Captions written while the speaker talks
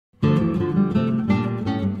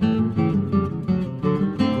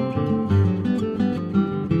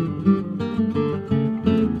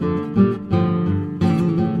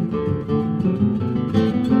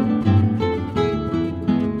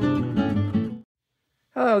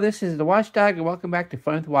Hello, this is the Watchdog, and welcome back to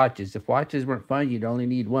Fun with Watches. If watches weren't fun, you'd only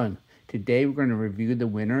need one. Today, we're going to review the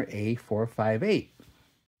Winner A458.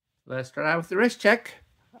 Let's start out with the wrist check.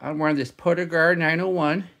 I'm wearing this Podagar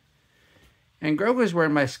 901, and Grogo's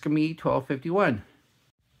wearing my Skami 1251.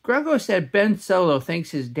 Grogo said Ben Solo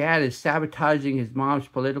thinks his dad is sabotaging his mom's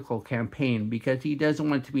political campaign because he doesn't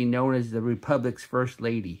want to be known as the Republic's first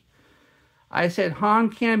lady. I said Han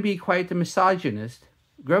can be quite the misogynist.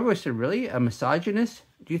 Grogo said, really? A misogynist?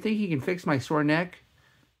 Do you think he can fix my sore neck?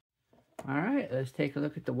 All right, let's take a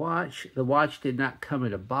look at the watch. The watch did not come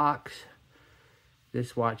in a box.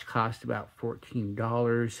 This watch cost about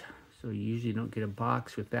 $14, so you usually don't get a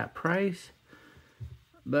box with that price.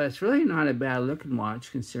 But it's really not a bad looking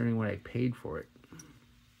watch considering what I paid for it.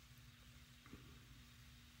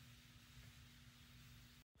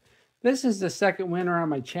 This is the second Winner on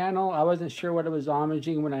my channel. I wasn't sure what it was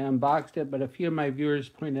homaging when I unboxed it, but a few of my viewers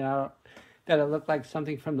pointed out that it looked like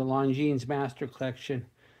something from the Longines Master Collection.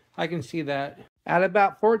 I can see that. At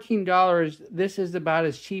about $14, this is about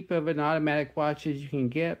as cheap of an automatic watch as you can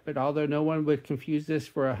get, but although no one would confuse this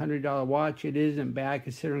for a $100 watch, it isn't bad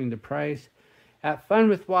considering the price. At Fun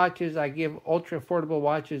with Watches, I give ultra affordable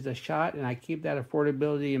watches a shot, and I keep that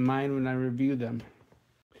affordability in mind when I review them.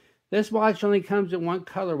 This watch only comes in one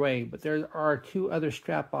colorway, but there are two other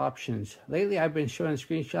strap options. Lately, I've been showing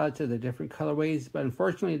screenshots of the different colorways, but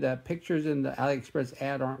unfortunately, the pictures in the AliExpress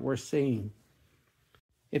ad aren't worth seeing.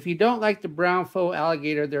 If you don't like the brown faux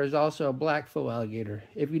alligator, there is also a black faux alligator.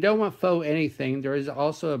 If you don't want faux anything, there is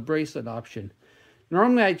also a bracelet option.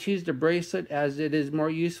 Normally, I choose the bracelet as it is more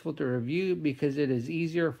useful to review because it is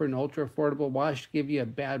easier for an ultra affordable watch to give you a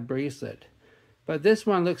bad bracelet. But this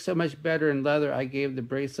one looks so much better in leather, I gave the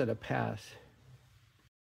bracelet a pass.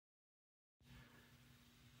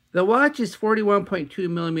 The watch is 41.2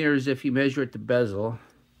 millimeters if you measure at the bezel,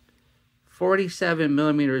 47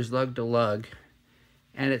 millimeters lug to lug,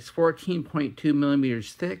 and it's 14.2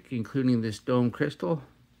 millimeters thick, including this dome crystal.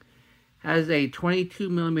 Has a 22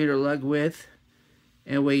 millimeter lug width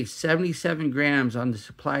and weighs 77 grams on the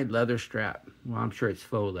supplied leather strap. Well, I'm sure it's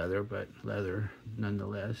faux leather, but leather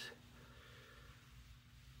nonetheless.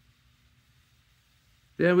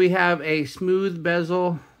 Then we have a smooth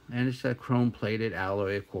bezel, and it's a chrome-plated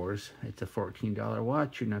alloy, of course. It's a $14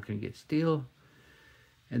 watch. You're not going to get steel.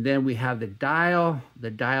 And then we have the dial.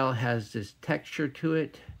 The dial has this texture to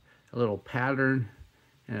it, a little pattern,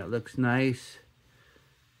 and it looks nice.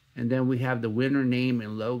 And then we have the Winner name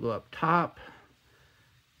and logo up top.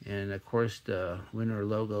 And, of course, the Winner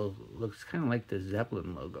logo looks kind of like the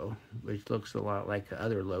Zeppelin logo, which looks a lot like the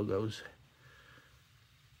other logos.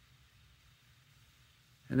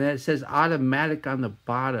 And then it says automatic on the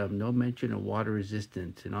bottom, no mention of water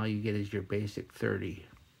resistance, and all you get is your basic 30.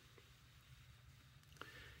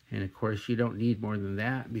 And of course, you don't need more than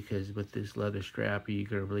that because with this leather strap, you're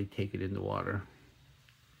going to really take it in the water.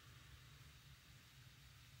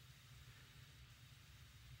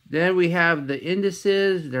 Then we have the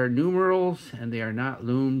indices, they're numerals, and they are not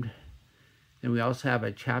loomed. Then we also have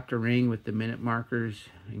a chapter ring with the minute markers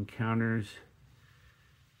and counters.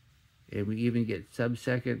 And we even get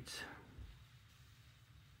sub-seconds.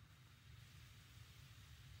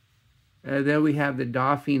 And then we have the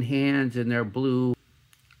doffing hands, and they're blue.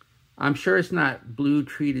 I'm sure it's not blue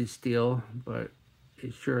treated steel, but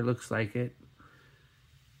it sure looks like it.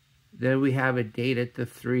 Then we have a date at the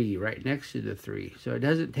 3, right next to the 3. So it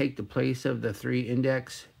doesn't take the place of the 3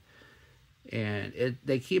 index. And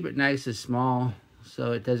they keep it nice and small,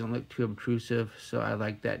 so it doesn't look too obtrusive. So I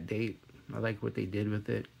like that date. I like what they did with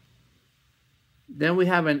it. Then we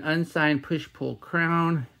have an unsigned push-pull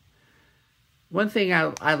crown. One thing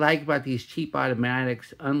I like about these cheap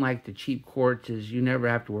automatics, unlike the cheap quartz, is you never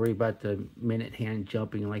have to worry about the minute hand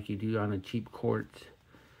jumping like you do on a cheap quartz.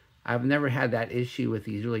 I've never had that issue with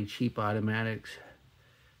these really cheap automatics,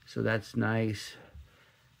 so that's nice.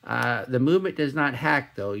 The movement does not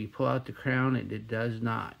hack, though. You pull out the crown, and it does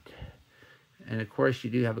not. And, of course, you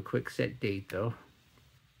do have a quick set date, though.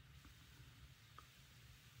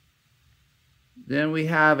 Then we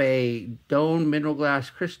have a domed mineral glass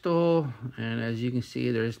crystal, and as you can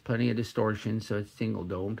see, there's plenty of distortion, so it's single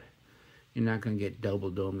domed. You're not going to get double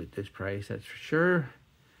domed at this price, that's for sure.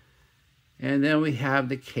 And then we have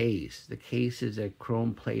the case. The case is a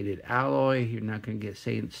chrome-plated alloy. You're not going to get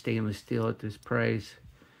stainless steel at this price.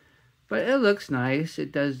 But it looks nice.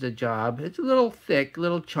 It does the job. It's a little thick, a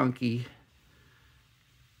little chunky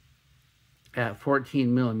at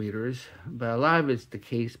 14 millimeters, but a lot of it's the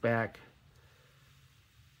case back.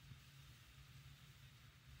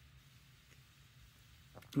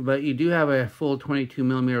 but you do have a full 22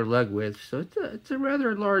 millimeter lug width, so it's a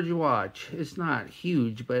rather large watch. It's not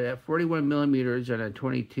huge, but at 41 millimeters and a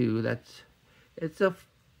 22, it's a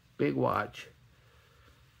big watch.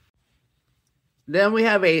 Then we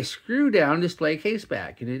have a screw down display case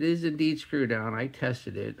back, and it is indeed screw down. I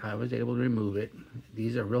tested it. I was able to remove it.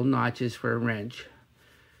 These are real notches for a wrench.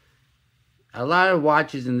 A lot of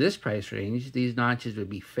watches in this price range, these notches would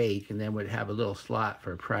be fake and then would have a little slot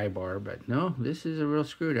for a pry bar, but no, this is a real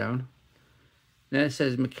screw down. Then it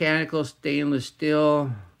says mechanical stainless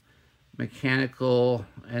steel, mechanical,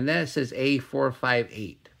 and then it says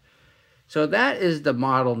A458. So that is the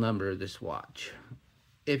model number of this watch.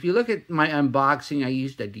 If you look at my unboxing, I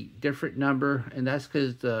used a different number, and that's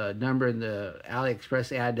because the number in the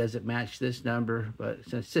AliExpress ad doesn't match this number. But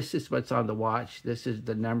since this is what's on the watch, this is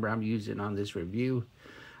the number I'm using on this review.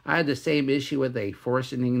 I had the same issue with a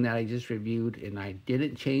forcing that I just reviewed, and I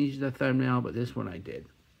didn't change the thumbnail, but this one I did.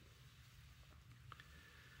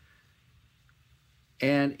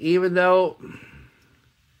 And even though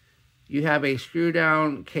you have a screw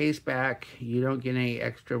down case back, you don't get any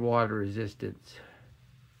extra water resistance.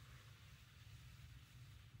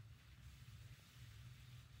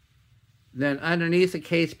 Then underneath the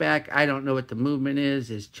case back, I don't know what the movement is.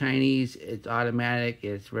 It's Chinese, it's automatic,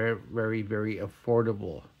 it's very, very, very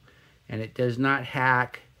affordable. And it does not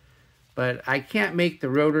hack, but I can't make the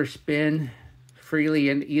rotor spin freely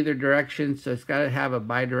in either direction, so it's got to have a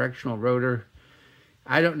bidirectional rotor.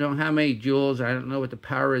 I don't know how many joules, I don't know what the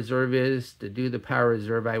power reserve is. To do the power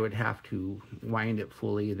reserve, I would have to wind it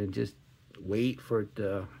fully and then just wait for it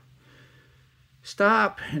to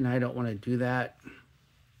stop, and I don't want to do that.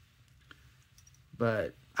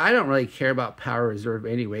 But I don't really care about power reserve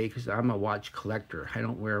anyway, because I'm a watch collector. I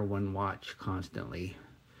don't wear one watch constantly.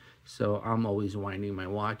 So I'm always winding my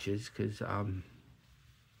watches because I'm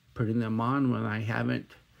putting them on when I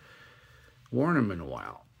haven't worn them in a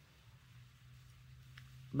while.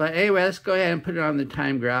 But anyway, let's go ahead and put it on the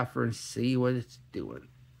time grapher and see what it's doing.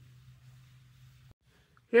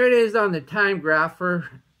 Here it is on the time grapher.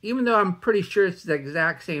 Even though I'm pretty sure it's the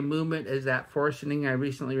exact same movement as that forcing I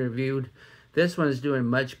recently reviewed, this one is doing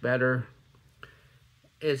much better.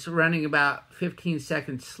 It's running about 15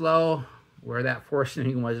 seconds slow, where that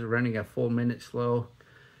forcing was running a full minute slow.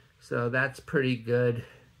 So that's pretty good.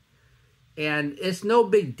 And it's no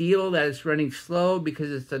big deal that it's running slow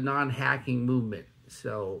because it's a non-hacking movement.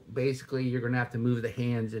 So basically you're going to have to move the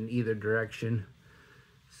hands in either direction.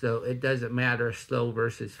 So it doesn't matter slow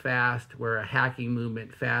versus fast, where a hacking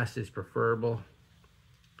movement fast is preferable.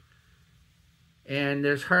 And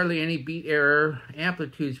there's hardly any beat error.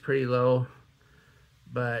 Amplitude's pretty low,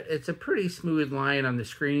 but it's a pretty smooth line on the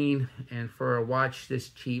screen, and for a watch this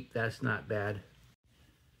cheap, that's not bad.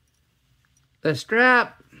 The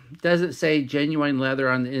strap doesn't say genuine leather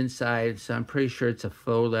on the inside, so I'm pretty sure it's a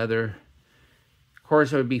faux leather. Of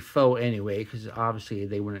course, it would be faux anyway, because obviously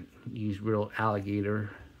they wouldn't use real alligator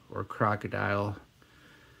or crocodile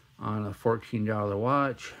on a $14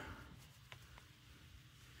 watch.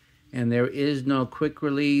 And there is no quick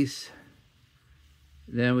release.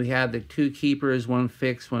 Then we have the two keepers, one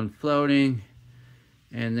fixed, one floating.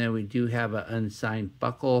 And then we do have an unsigned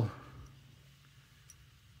buckle.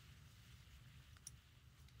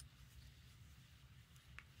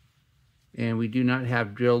 And we do not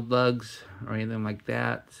have drilled lugs or anything like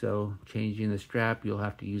that. So changing the strap, you'll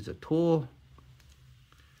have to use a tool.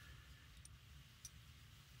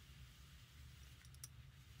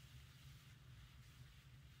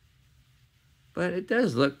 But it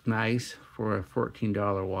does look nice for a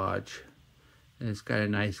 $14 watch. And it's got a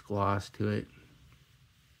nice gloss to it.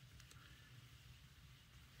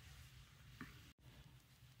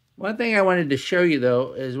 One thing I wanted to show you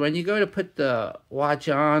though is when you go to put the watch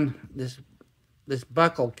on, this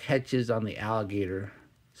buckle catches on the alligator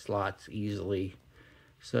slots easily.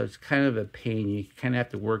 So it's kind of a pain. You kind of have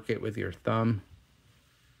to work it with your thumb.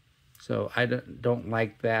 So I don't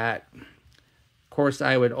like that. Of course,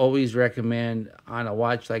 I would always recommend on a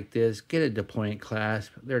watch like this, get a deployment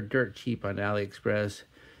clasp. They're dirt cheap on AliExpress,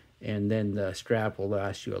 and then the strap will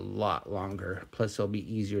last you a lot longer. Plus, it'll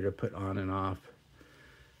be easier to put on and off.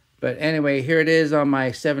 But anyway, here it is on my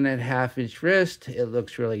 7.5-inch wrist. It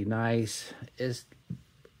looks really nice. It's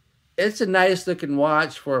a nice looking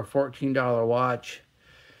watch for a $14 watch.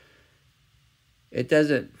 It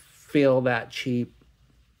doesn't feel that cheap.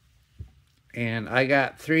 And I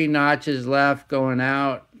got 3 notches left going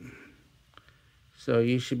out. So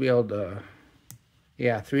you should be able to,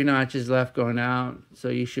 yeah, 3 notches left going out. So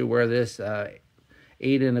you should wear this 8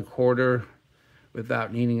 1/4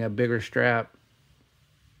 without needing a bigger strap.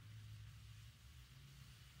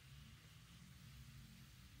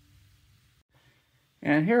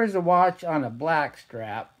 And here's a watch on a black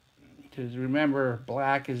strap. Because remember,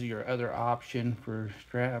 black is your other option for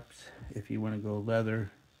straps if you want to go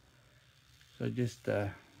leather. So just,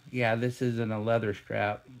 yeah, this isn't a leather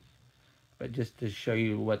strap, but just to show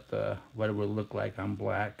you what it would look like on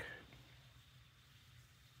black.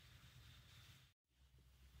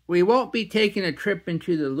 We won't be taking a trip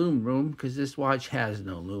into the loom room because this watch has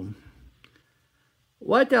no loom.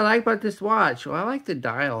 What do I like about this watch? Well, I like the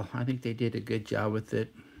dial. I think they did a good job with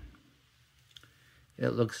it.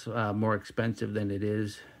 It looks more expensive than it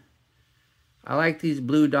is. I like these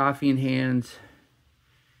blue Dauphin hands.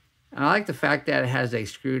 I like the fact that it has a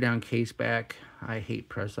screw-down case back. I hate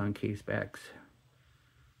press-on case backs.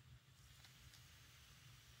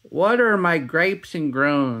 What are my gripes and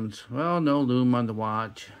groans? Well, no loom on the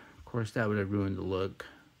watch. Of course, that would have ruined the look.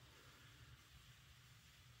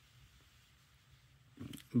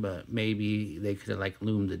 But maybe they could have like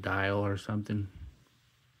loomed the dial or something.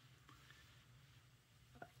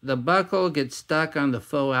 The buckle gets stuck on the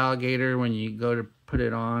faux alligator when you go to put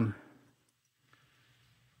it on.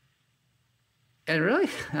 And really,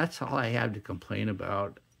 that's all I have to complain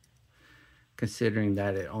about, considering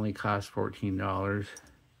that it only costs $14.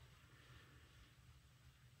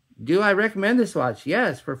 Do I recommend this watch?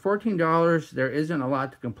 Yes, for $14, there isn't a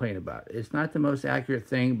lot to complain about. It's not the most accurate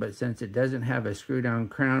thing, but since it doesn't have a screw-down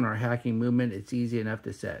crown or hacking movement, it's easy enough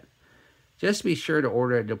to set. Just be sure to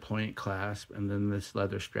order a deployant clasp, and then this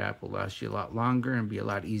leather strap will last you a lot longer and be a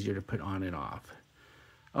lot easier to put on and off.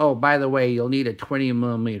 Oh, by the way, you'll need a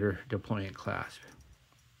 20mm deployant clasp.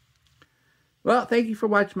 Well, thank you for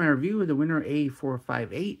watching my review of the Winner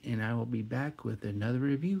A458, and I will be back with another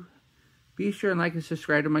review. Be sure and like and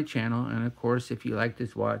subscribe to my channel, and of course, if you like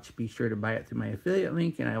this watch, be sure to buy it through my affiliate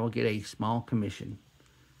link, and I will get a small commission.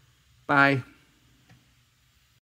 Bye.